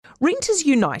Renters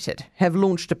United have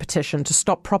launched a petition to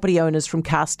stop property owners from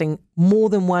casting more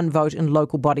than one vote in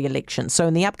local body elections. So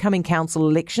in the upcoming council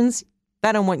elections,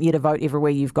 they don't want you to vote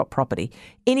everywhere you've got property.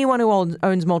 Anyone who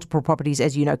owns multiple properties,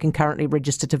 as you know, can currently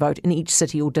register to vote in each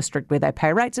city or district where they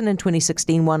pay rates. And in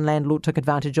 2016, one landlord took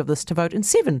advantage of this to vote in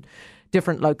 7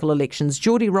 different local elections.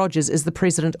 Geordie Rogers is the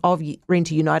president of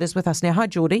Renter United, is with us now. Hi,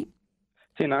 Geordie.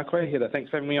 Tēnā koe, Heather.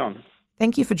 Thanks for having me on.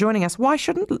 Thank you for joining us. Why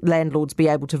shouldn't landlords be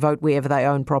able to vote wherever they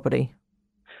own property?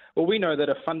 Well, we know that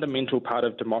a fundamental part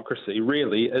of democracy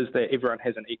really is that everyone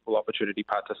has an equal opportunity to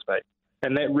participate.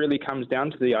 And that really comes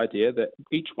down to the idea that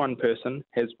each one person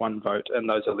has one vote in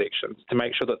those elections to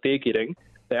make sure that they're getting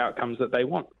the outcomes that they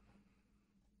want.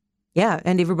 Yeah,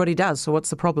 and everybody does. So what's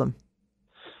the problem?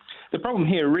 The problem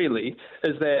here really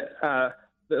is that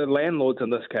the landlords in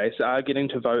this case are getting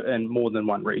to vote in more than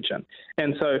one region.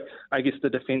 And so I guess the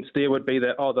defence there would be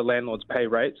that, the landlords pay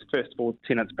rates. First of all,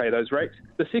 tenants pay those rates.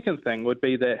 The second thing would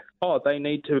be that, they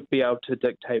need to be able to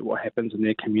dictate what happens in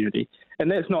their community. And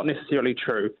that's not necessarily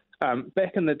true.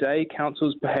 Back in the day,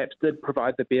 councils perhaps did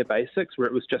provide the bare basics where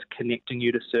it was just connecting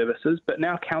you to services, but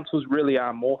now councils really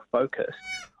are more focused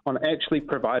on actually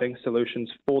providing solutions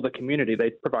for the community.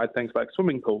 They provide things like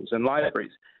swimming pools and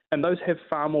libraries, and those have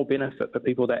far more benefit for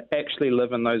people that actually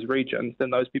live in those regions than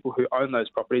those people who own those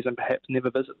properties and perhaps never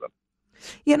visit them.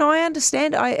 Yeah, no, I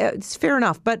understand. It's fair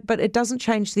enough, but it doesn't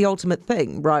change the ultimate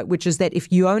thing, right, which is that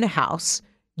if you own a house,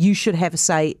 you should have a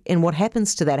say in what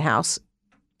happens to that house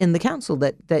in the council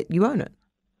that you own it.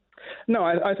 No,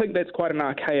 I think that's quite an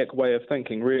archaic way of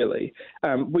thinking, really.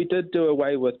 We did do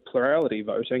away with plurality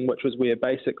voting, which was where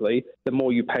basically the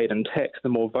more you paid in tax, the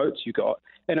more votes you got.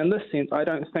 And in this sense, I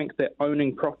don't think that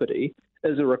owning property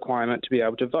is a requirement to be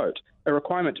able to vote. A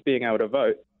requirement to being able to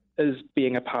vote is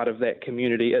being a part of that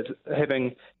community, is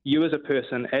having you as a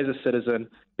person, as a citizen,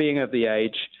 being of the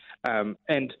age,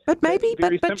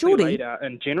 but Geordie, laid out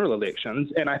in general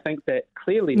elections, and I think that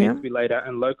clearly needs to be laid out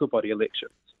in local body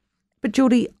elections. But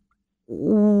Geordie,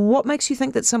 what makes you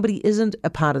think that somebody isn't a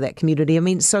part of that community? I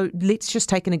mean, so let's just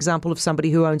take an example of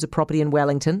somebody who owns a property in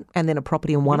Wellington and then a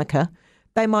property in Wanaka.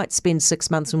 They might spend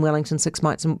 6 months in Wellington, 6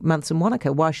 months in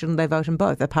Wanaka. Why shouldn't they vote in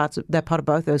both? They're part of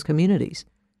both those communities.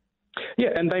 Yeah,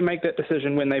 and they make that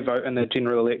decision when they vote in the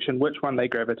general election, which one they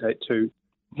gravitate to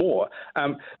more.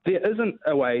 There isn't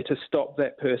a way to stop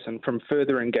that person from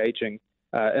further engaging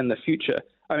in the future.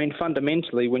 I mean,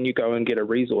 fundamentally, when you go and get a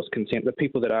resource consent, the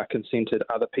people that are consented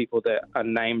are the people that are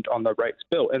named on the rates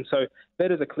bill. And so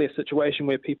that is a clear situation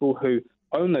where people who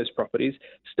own those properties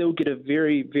still get a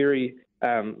very, very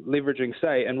leveraging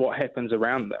say in what happens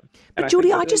around them. But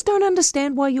Geordie, I just don't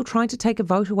understand why you're trying to take a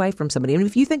vote away from somebody. And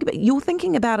if you think about it, you're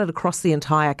thinking about it across the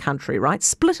entire country, right?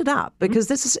 Split it up, because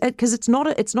it's not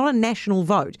a national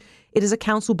vote. It is a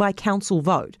council by council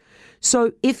vote.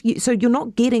 So you're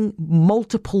not getting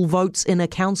multiple votes in a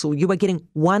council. You are getting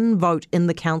one vote in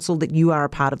the council that you are a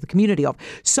part of the community of.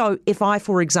 So if I,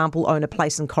 for example, own a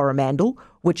place in Coromandel,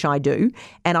 which I do,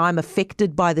 and I'm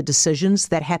affected by the decisions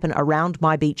that happen around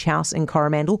my beach house in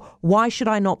Coromandel, why should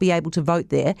I not be able to vote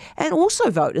there and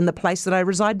also vote in the place that I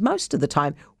reside most of the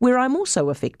time, where I'm also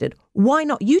affected? Why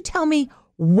not? You tell me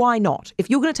why not.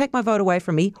 If you're going to take my vote away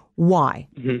from me, why?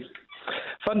 Mm-hmm.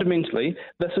 Fundamentally,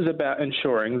 this is about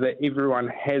ensuring that everyone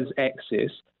has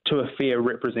access to a fair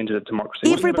representative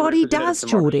democracy. Everybody does,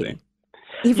 Geordie.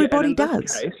 Everybody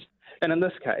does. And in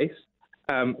this case,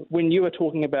 when you are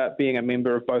talking about being a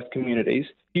member of both communities,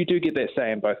 you do get that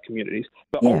say in both communities.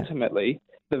 But ultimately,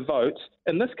 the vote,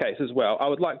 in this case as well, I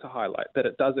would like to highlight that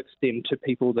it does extend to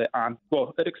people that aren't,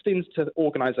 it extends to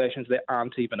organisations that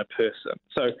aren't even a person.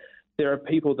 So there are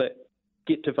people that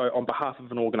get to vote on behalf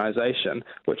of an organisation,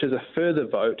 which is a further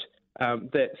vote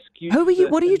that skews... Who are you?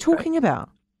 What are you talking about?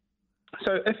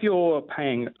 So if you're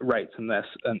paying rates in this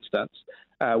instance,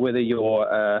 whether you're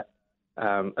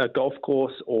a golf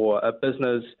course or a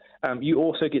business, you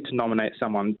also get to nominate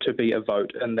someone to be a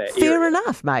vote in that area. Fair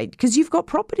enough, mate, because you've got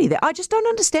property there. I just don't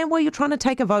understand why you're trying to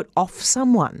take a vote off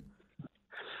someone.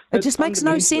 It just makes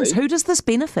no sense. Who does this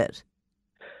benefit?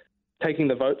 Taking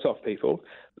the votes off people.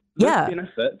 This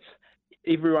benefits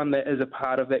everyone that is a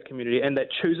part of that community and that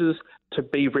chooses to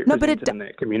be represented in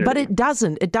that community. But it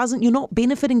doesn't. It doesn't. You're not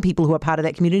benefiting people who are part of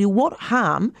that community. What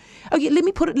harm? Okay,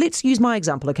 let's use my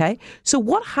example, okay? So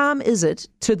what harm is it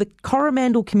to the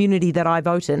Coromandel community that I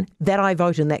vote in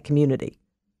that community?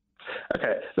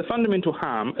 Okay, the fundamental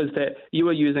harm is that you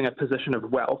are using a position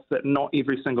of wealth that not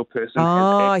every single person has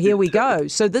Oh, access here we to go.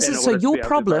 So this in is order to your be able to vote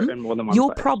problem. in more than one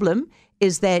Your place. problem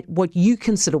is that what you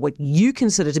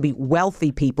consider to be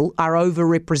wealthy people are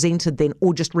overrepresented then,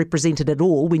 or just represented at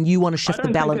all, when you want to shift the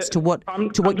balance to what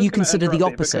you consider the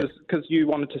opposite. Because you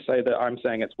wanted to say that I'm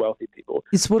saying it's wealthy people.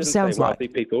 It's what it Didn't sounds say like. wealthy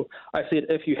people. I said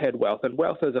if you had wealth, and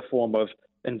wealth is a form of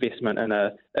investment in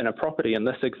a property in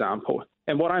this example.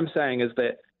 And what I'm saying is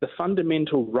that the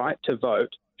fundamental right to vote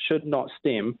should not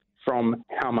stem from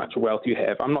how much wealth you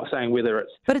have. I'm not saying whether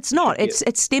it's... But it's not. It's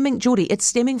stemming, Geordie, it's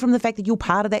stemming from the fact that you're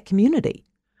part of that community.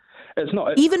 It's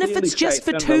not. Even if it's just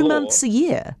for 2 months a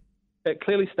year. It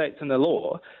clearly states in the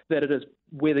law that it is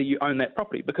whether you own that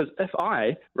property. Because if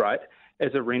I,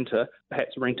 as a renter, perhaps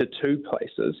rented 2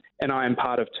 places and I am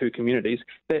part of 2 communities,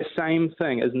 that same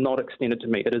thing is not extended to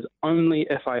me. It is only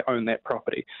if I own that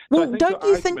property. Well, don't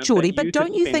you think, Geordie, but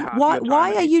don't you think,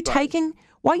 why are you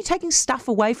taking stuff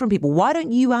away from people? Why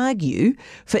don't you argue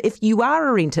for, if you are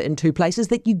a renter in 2 places,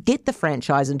 that you get the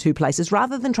franchise in 2 places,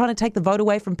 rather than trying to take the vote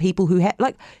away from people who have,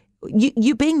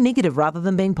 you're being negative rather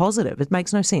than being positive. It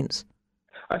makes no sense.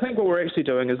 I think what we're actually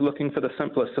doing is looking for the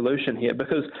simplest solution here,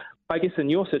 because I guess in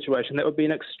your situation, that would be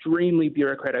an extremely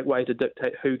bureaucratic way to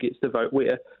dictate who gets to vote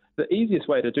where. The easiest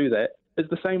way to do that is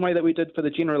the same way that we did for the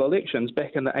general elections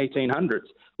back in the 1800s,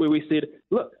 where we said,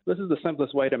 look, this is the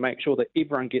simplest way to make sure that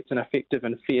everyone gets an effective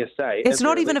and fair say. It's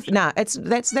not even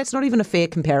that's not even a fair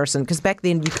comparison, because back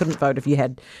then you couldn't vote if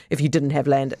you didn't have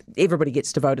land. Everybody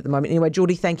gets to vote at the moment. Anyway,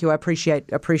 Geordie, thank you. I appreciate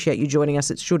you joining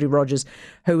us. It's Geordie Rogers,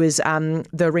 who is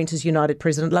the Renters United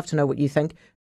president. Love to know what you think.